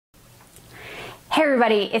Hey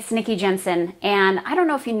everybody, it's Nikki Jensen, and I don't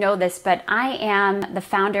know if you know this, but I am the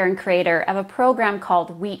founder and creator of a program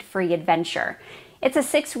called Wheat Free Adventure. It's a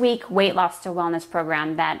 6-week weight loss to wellness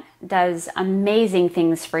program that does amazing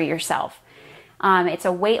things for yourself. It's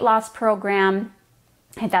a weight loss program,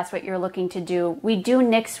 if that's what you're looking to do. We do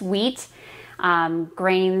nix wheat,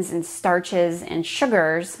 grains and starches and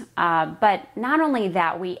sugars, but not only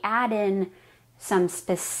that, we add in some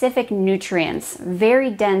specific nutrients, very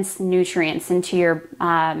dense nutrients into your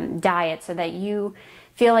diet so that you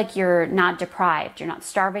feel like you're not deprived, you're not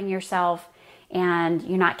starving yourself, and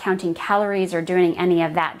you're not counting calories or doing any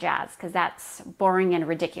of that jazz, because that's boring and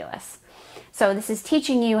ridiculous. So this is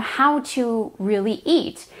teaching you how to really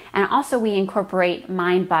eat, and also we incorporate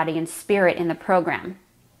mind, body, and spirit in the program.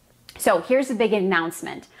 So here's a big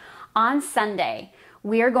announcement. On Sunday,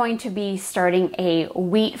 we are going to be starting a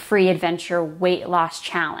wheat-free adventure weight loss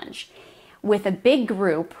challenge. With a big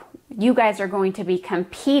group, you guys are going to be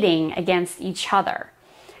competing against each other.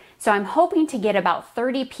 So I'm hoping to get about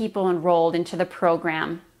 30 people enrolled into the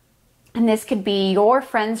program. And this could be your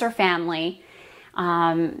friends or family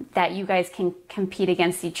that you guys can compete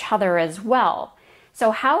against each other as well. So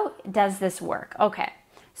how does this work? Okay.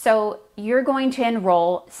 So you're going to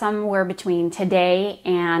enroll somewhere between today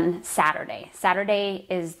and Saturday. Saturday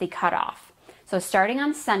is the cutoff. So starting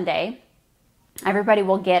on Sunday, everybody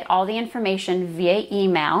will get all the information via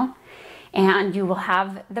email, and you will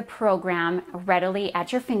have the program readily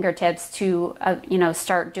at your fingertips to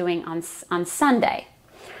start doing on Sunday.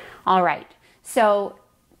 All right. So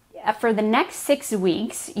for the next 6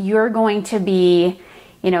 weeks, you're going to be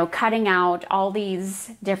cutting out all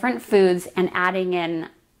these different foods and adding in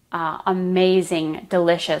amazing,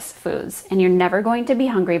 delicious foods. And you're never going to be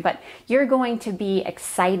hungry, but you're going to be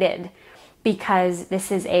excited because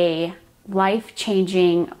this is a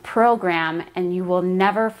life-changing program and you will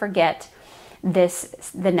never forget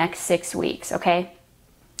the next 6 weeks, okay?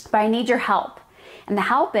 But I need your help. And the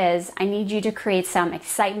help is I need you to create some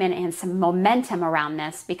excitement and some momentum around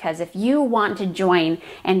this, because if you want to join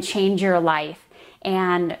and change your life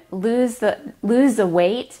and lose the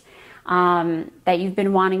weight that you've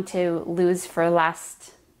been wanting to lose for the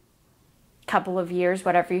last couple of years,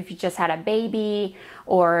 whatever, if you just had a baby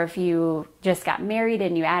or if you just got married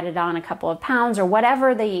and you added on a couple of pounds, or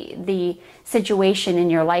whatever the situation in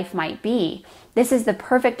your life might be, this is the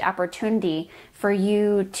perfect opportunity for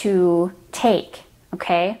you to take,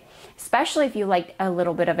 okay? Especially if you like a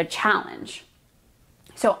little bit of a challenge.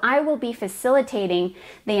 So I will be facilitating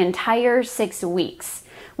the entire 6 weeks,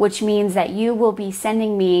 which means that you will be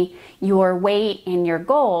sending me your weight and your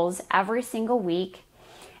goals every single week,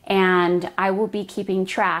 and I will be keeping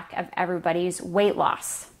track of everybody's weight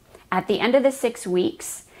loss. At the end of the 6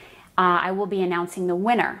 weeks, I will be announcing the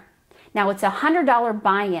winner. Now it's a $100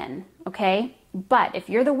 buy-in, okay? But if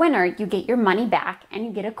you're the winner, you get your money back and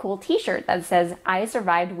you get a cool t-shirt that says, "I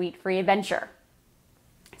survived wheat-free adventure."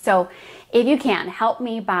 So if you can, help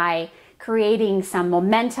me by creating some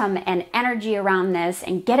momentum and energy around this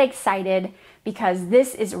and get excited, because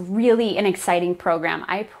this is really an exciting program.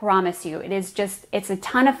 I promise you, it's a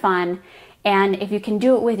ton of fun. And if you can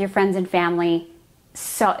do it with your friends and family,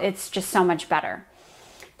 so it's just so much better.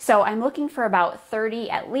 So I'm looking for about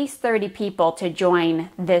at least 30 people to join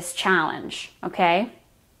this challenge, okay?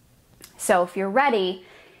 So if you're ready,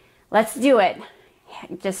 let's do it.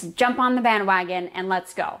 Just jump on the bandwagon and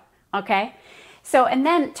let's go, okay? So, and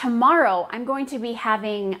then tomorrow I'm going to be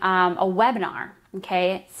having a webinar,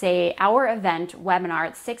 okay? It's an hour event webinar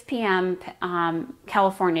at 6 p.m.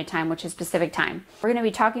 California time, which is Pacific time. We're going to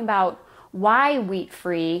be talking about why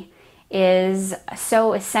wheat-free is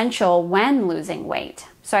so essential when losing weight.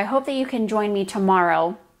 So I hope that you can join me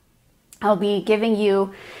tomorrow. I'll be giving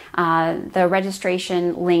you the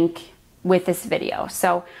registration link with this video.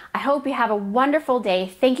 So I hope you have a wonderful day.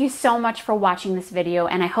 Thank you so much for watching this video,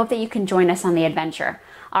 and I hope that you can join us on the adventure.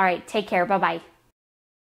 All right, take care. Bye-bye.